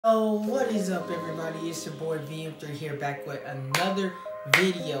Oh, what is up everybody? It's your boy VM3 here back with another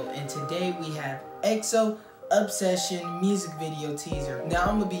video, and today we have EXO Obsession music video teaser. Now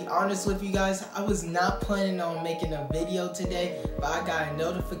I'm gonna be honest with you guys, I was not planning on making a video today, but I got a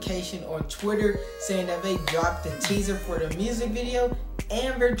notification on Twitter saying that they dropped the teaser for the music video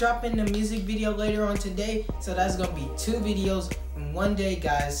and we're dropping the music video later on today. So that's gonna be two videos in one day,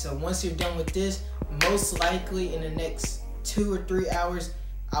 guys. So once you're done with this, most likely in the next 2 or 3 hours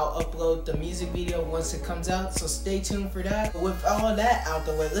I'll upload the music video once it comes out, so stay tuned for that. But with all that out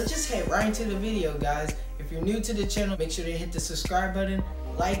the way, let's just head right into the video, guys. If you're new to the channel, make sure to hit the subscribe button,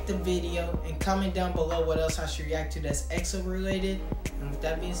 like the video, and comment down below what else I should react to that's EXO related. And with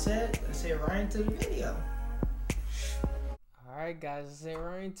that being said, let's head right into the video. Alright guys, let's head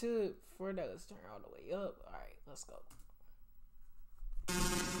right into it. Before that, let's turn all the way up. Alright, let's go.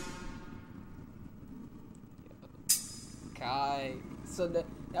 Kai. So that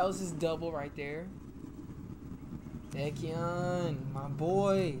was his double right there. Taekyon, my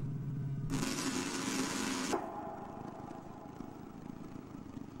boy.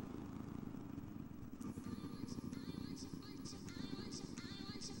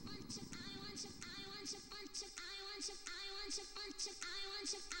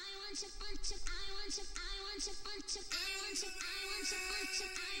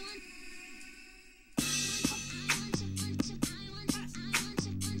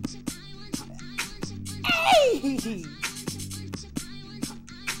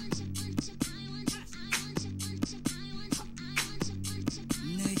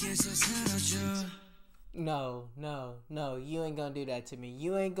 No, you ain't gonna do that to me.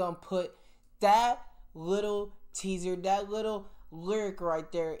 You ain't gonna put that little teaser, that little lyric right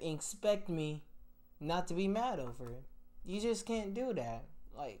there and expect me not to be mad over it. You just can't do that.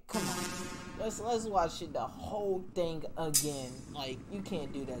 Like, come on. Let's watch it, the whole thing again. Like, you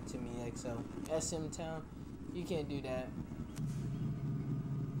can't do that to me, EXO. SM Town, you can't do that.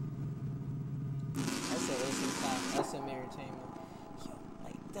 I said SM Town, SM Entertainment. Yo,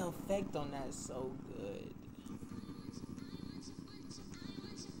 like, the effect on that is so good.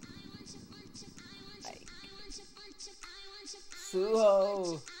 Like,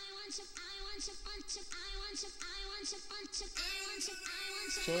 Suho.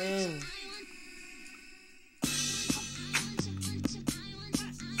 Chin.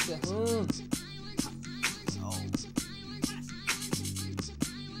 Sehun.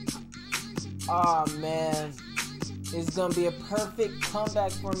 Oh man, it's gonna be a perfect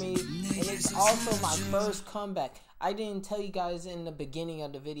comeback for me, and it's also my first comeback. I didn't tell you guys in the beginning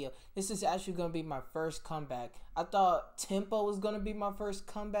of the video, this is actually gonna be my first comeback. I thought Tempo was gonna be my first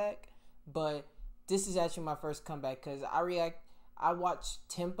comeback, but this is actually my first comeback because I watched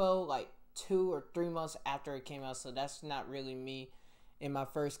Tempo like 2 or 3 months after it came out, so that's not really me in my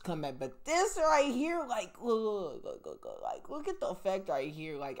first comeback. But this right here, like look at the effect right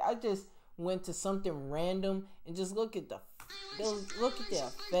here. Like, I just went to something random and just look at the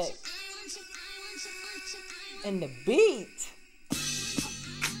effect and the beat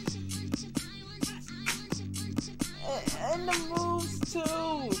and the moves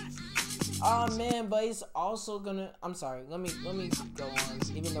too. Oh man, but it's also gonna, I'm sorry, let me go on,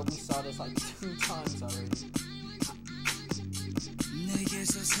 even though we saw this like 2 times already.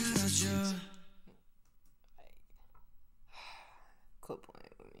 Quit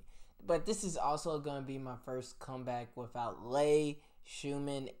playing with me. But this is also gonna be my first comeback without Lay,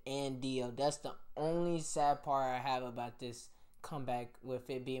 Schumann, and Dio. That's the only sad part I have about this comeback, with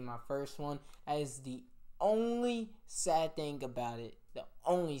it being my first one. That is the only sad thing about it. The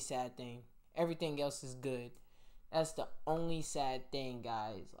only sad thing. Everything else is good. That's the only sad thing,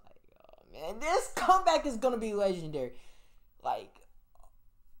 guys. Like, oh man, this comeback is gonna be legendary. Like,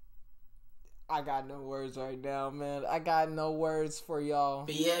 I got no words right now, man. I got no words for y'all.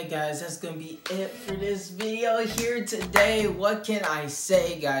 But yeah, guys, that's gonna be it for this video here today. What can I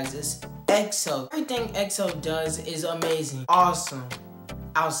say, guys? It's EXO. Everything EXO does is amazing, awesome,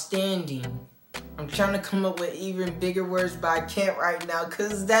 outstanding. I'm trying to come up with even bigger words, but I can't right now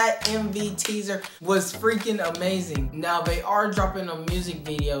because that MV teaser was freaking amazing. Now, they are dropping a music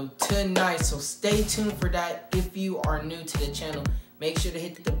video tonight, so stay tuned for that. If you are new to the channel, make sure to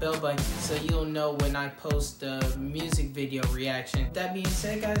hit the bell button so you'll know when I post the music video reaction. That being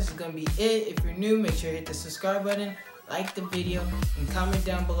said, guys, it's gonna be it. If you're new, make sure to hit the subscribe button, like the video, and comment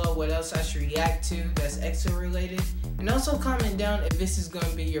down below what else I should react to that's EXO related. And also comment down if this is going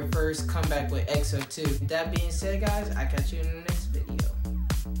to be your first comeback with EXO too. That being said, guys, I'll catch you in the next